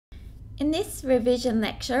In this revision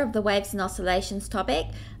lecture of the waves and oscillations topic,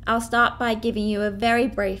 I'll start by giving you a very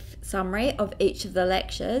brief summary of each of the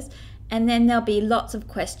lectures, and then there'll be lots of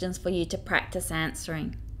questions for you to practice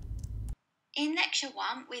answering. In Lecture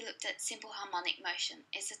 1, we looked at simple harmonic motion.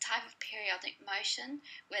 It's a type of periodic motion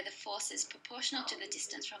where the force is proportional to the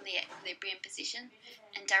distance from the equilibrium position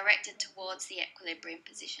and directed towards the equilibrium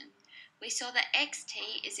position. We saw that xt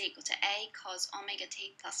is equal to a cos omega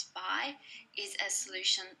t plus phi is a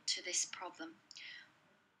solution to this problem.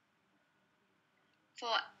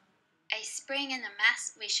 For a spring and a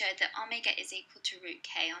mass, we showed that omega is equal to root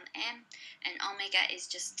k on m, and omega is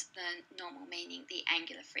just the normal meaning, the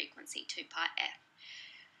angular frequency, 2 pi f.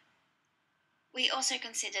 We also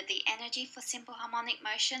considered the energy for simple harmonic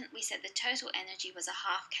motion. We said the total energy was a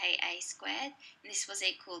half Ka squared, and this was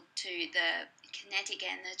equal to the kinetic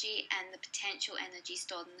energy and the potential energy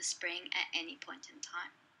stored in the spring at any point in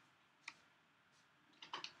time.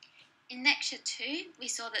 In Lecture 2, we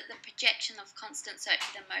saw that the projection of constant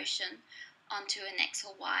circular motion onto an x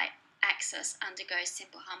or y axis undergoes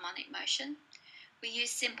simple harmonic motion. We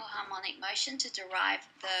used simple harmonic motion to derive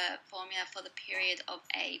the formula for the period of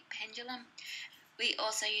a pendulum. We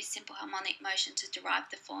also use simple harmonic motion to derive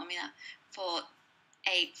the formula for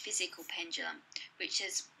a physical pendulum, which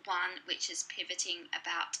is one which is pivoting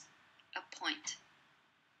about a point.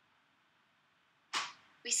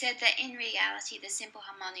 We said that in reality the simple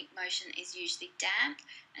harmonic motion is usually damped,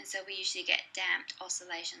 and so we usually get damped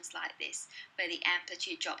oscillations like this, where the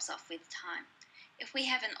amplitude drops off with time. If we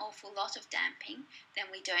have an awful lot of damping, then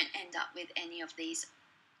we don't end up with any of these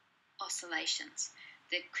oscillations.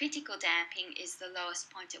 The critical damping is the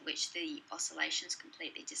lowest point at which the oscillations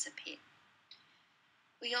completely disappear.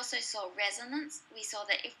 We also saw resonance. We saw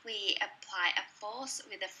that if we apply a force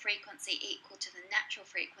with a frequency equal to the natural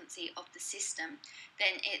frequency of the system,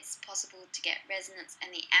 then it's possible to get resonance,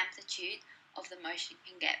 and the amplitude of the motion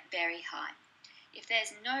can get very high. If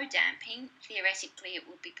there's no damping, theoretically it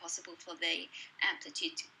would be possible for the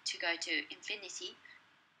amplitude to go to infinity,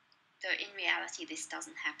 though in reality this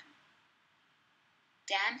doesn't happen.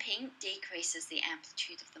 Damping decreases the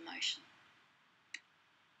amplitude of the motion.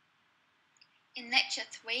 In Lecture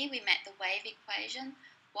 3, we met the wave equation.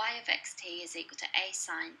 Y of xt is equal to a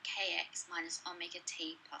sine kx minus omega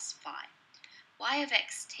t plus phi. Y of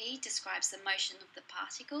xt describes the motion of the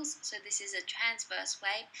particles, so this is a transverse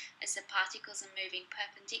wave as the particles are moving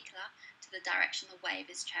perpendicular to the direction the wave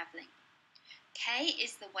is travelling. K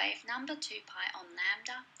is the wave number, 2 pi on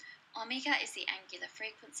lambda. Omega is the angular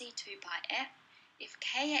frequency, 2 pi f. If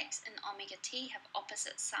kx and omega t have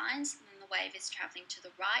opposite signs, then the wave is travelling to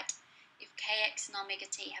the right. If kx and omega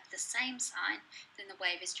t have the same sign, then the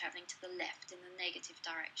wave is travelling to the left in the negative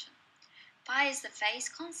direction. Phi is the phase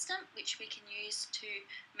constant, which we can use to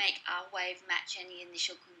make our wave match any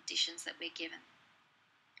initial conditions that we're given.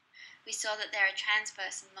 We saw that there are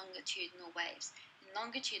transverse and longitudinal waves. In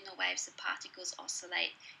longitudinal waves, the particles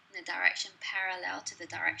oscillate in a direction parallel to the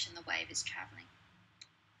direction the wave is travelling.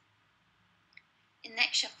 In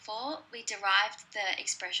Lecture 4, we derived the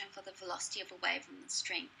expression for the velocity of a wave on the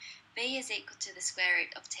string. V is equal to the square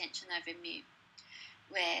root of tension over mu,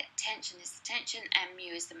 where tension is the tension and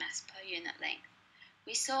mu is the mass per unit length.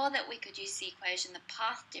 We saw that we could use the equation the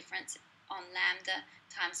path difference on lambda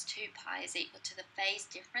times 2 pi is equal to the phase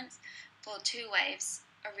difference for two waves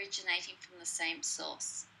originating from the same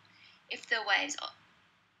source. If the waves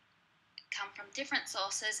come from different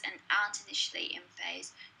sources and aren't initially in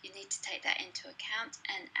phase, you need to take that into account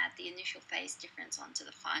and add the initial phase difference onto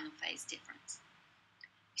the final phase difference.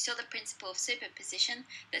 We saw the principle of superposition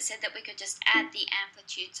that said that we could just add the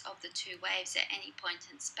amplitudes of the two waves at any point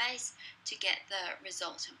in space to get the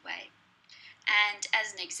resultant wave. And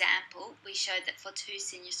as an example, we showed that for two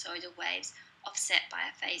sinusoidal waves offset by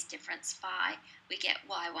a phase difference phi, we get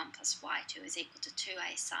y1 plus y2 is equal to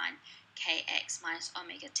 2a sine kx minus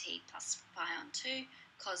omega t plus phi on 2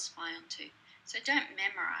 cos phi on 2. So don't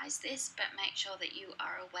memorize this, but make sure that you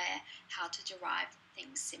are aware how to derive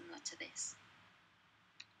things similar to this.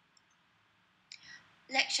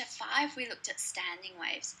 Lecture 5, we looked at standing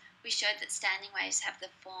waves. We showed that standing waves have the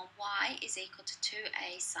form y is equal to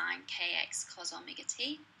 2a sine kx cos omega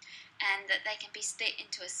t, and that they can be split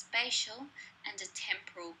into a spatial and a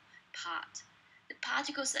temporal part. The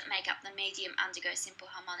particles that make up the medium undergo simple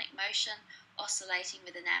harmonic motion, oscillating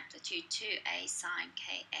with an amplitude 2a sine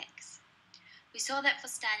kx. We saw that for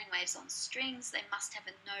standing waves on strings, they must have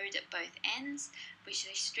a node at both ends, which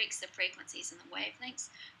restricts the frequencies and the wavelengths.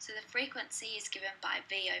 So the frequency is given by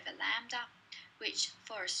v over lambda, which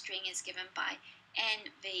for a string is given by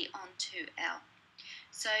nv on 2l.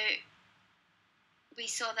 So we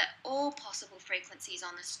saw that all possible frequencies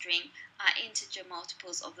on a string are integer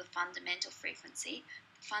multiples of the fundamental frequency.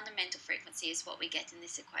 The fundamental frequency is what we get in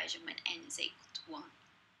this equation when n is equal to 1.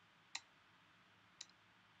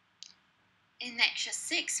 In lecture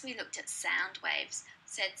 6, we looked at sound waves.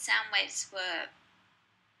 Said sound waves were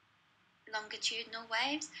longitudinal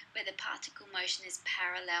waves where the particle motion is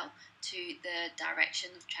parallel to the direction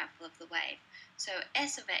of travel of the wave. So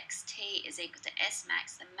S of xt is equal to S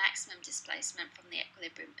max, the maximum displacement from the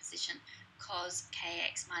equilibrium position, cos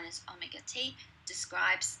kx minus omega t,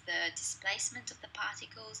 describes the displacement of the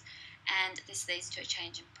particles, and this leads to a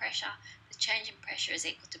change in pressure. The change in pressure is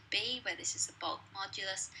equal to B, where this is the bulk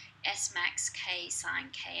modulus, S max k sine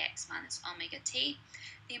kx minus omega t.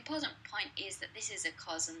 The important point is that this is a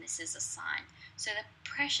cos and this is a sine. So the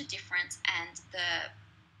pressure difference and the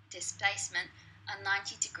displacement are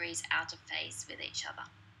 90 degrees out of phase with each other.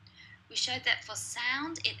 We showed that for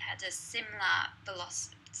sound, it had a similar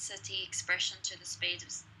velocity expression to the speed of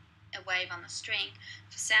a wave on a string.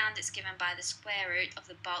 For sound, it's given by the square root of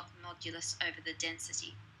the bulk modulus over the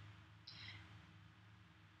density.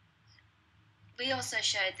 We also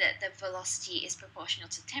showed that the velocity is proportional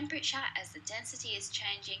to temperature as the density is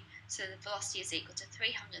changing, so the velocity is equal to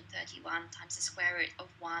 331 times the square root of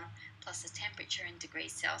 1 plus the temperature in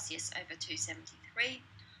degrees Celsius over 273.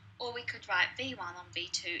 Or we could write V1 on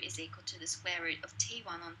V2 is equal to the square root of T1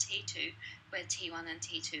 on T2, where T1 and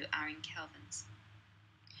T2 are in kelvins.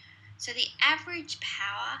 So the average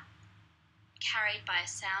power carried by a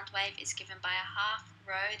sound wave is given by a half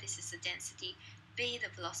rho, this is the density, v the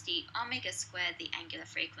velocity, omega squared the angular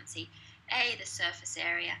frequency, a the surface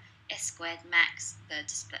area, s squared max the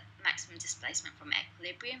maximum displacement from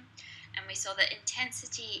equilibrium, and we saw that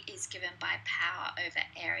intensity is given by power over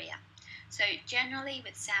area. So generally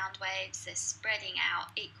with sound waves, they're spreading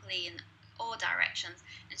out equally in all directions,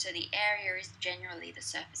 and so the area is generally the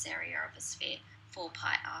surface area of a sphere, 4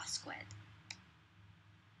 pi r squared.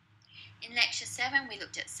 In lecture 7, we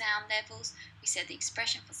looked at sound levels. We said the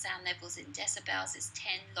expression for sound levels in decibels is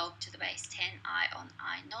 10 log to the base 10 I on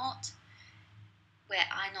I naught, where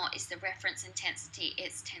I naught is the reference intensity,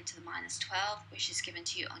 it's 10 to the minus 12, which is given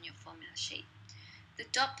to you on your formula sheet. The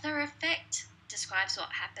Doppler effect describes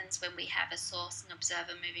what happens when we have a source and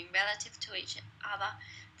observer moving relative to each other.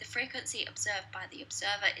 The frequency observed by the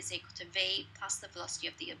observer is equal to v plus the velocity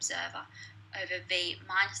of the observer over v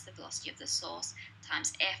minus the velocity of the source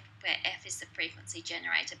times f, where f is the frequency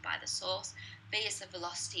generated by the source, v is the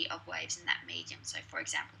velocity of waves in that medium, so for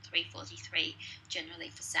example 343 generally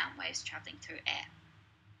for sound waves travelling through air.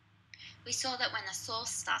 We saw that when a source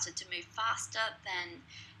started to move faster than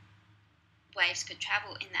waves could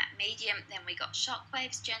travel in that medium, then we got shock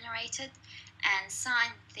waves generated, and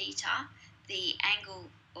sine theta, the angle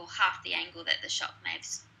or half the angle that the shock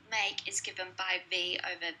waves make, is given by v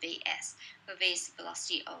over vs, where v is the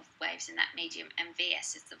velocity of waves in that medium and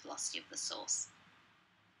vs is the velocity of the source.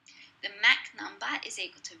 The Mach number is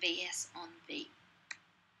equal to vs on v.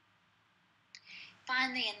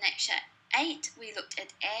 Finally, in lecture 8, we looked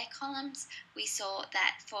at air columns. We saw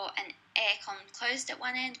that for an air column closed at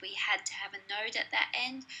one end, we had to have a node at that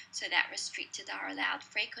end, so that restricted our allowed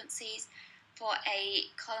frequencies. For a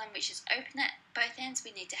column which is open at both ends,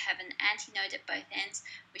 we need to have an antinode at both ends,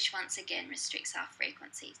 which once again restricts our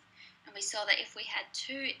frequencies. And we saw that if we had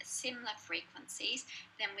two similar frequencies,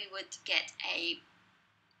 then we would get a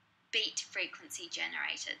beat frequency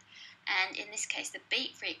generated. And in this case, the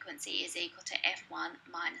beat frequency is equal to F1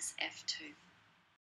 minus F2.